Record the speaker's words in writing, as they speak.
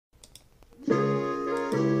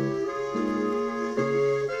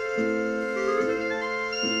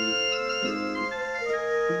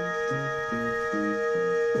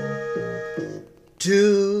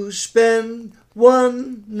spend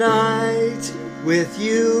one night with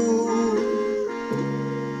you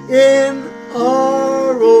in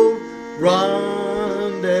our old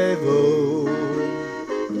rendezvous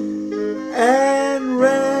and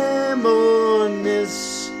reminisce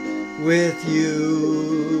with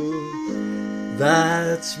you.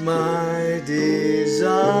 That's my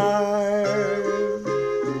desire,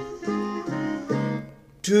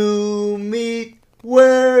 to meet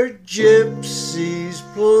where gypsies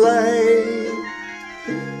play,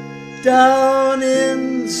 down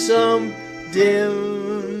in some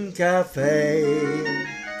dim cafe,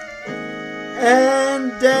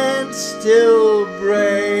 and dance till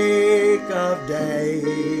break of day.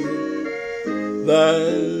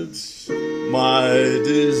 That's my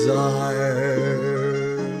desire.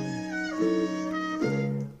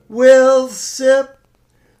 We'll sip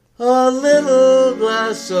a little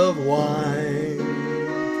glass of wine.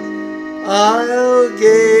 I'll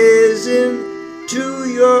gaze into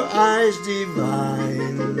your eyes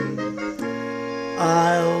divine.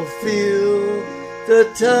 I'll feel the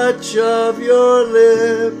touch of your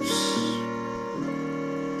lips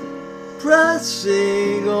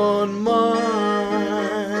pressing on mine,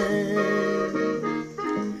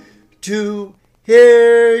 to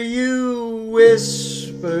hear you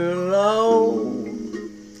whisper low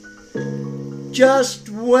just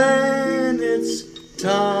when it's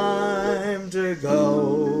time to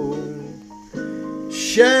go.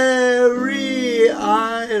 Sherry,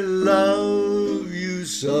 I love you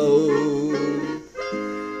so.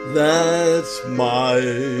 That's my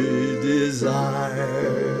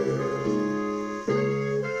desire.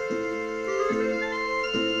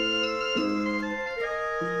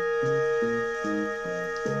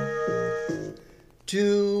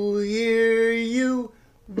 To hear you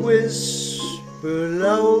whisper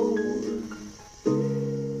low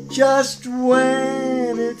just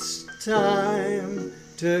when it's time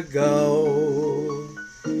to go.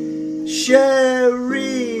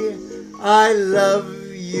 Sherry, I love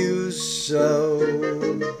you so.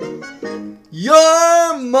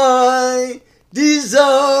 You're my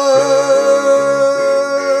desire.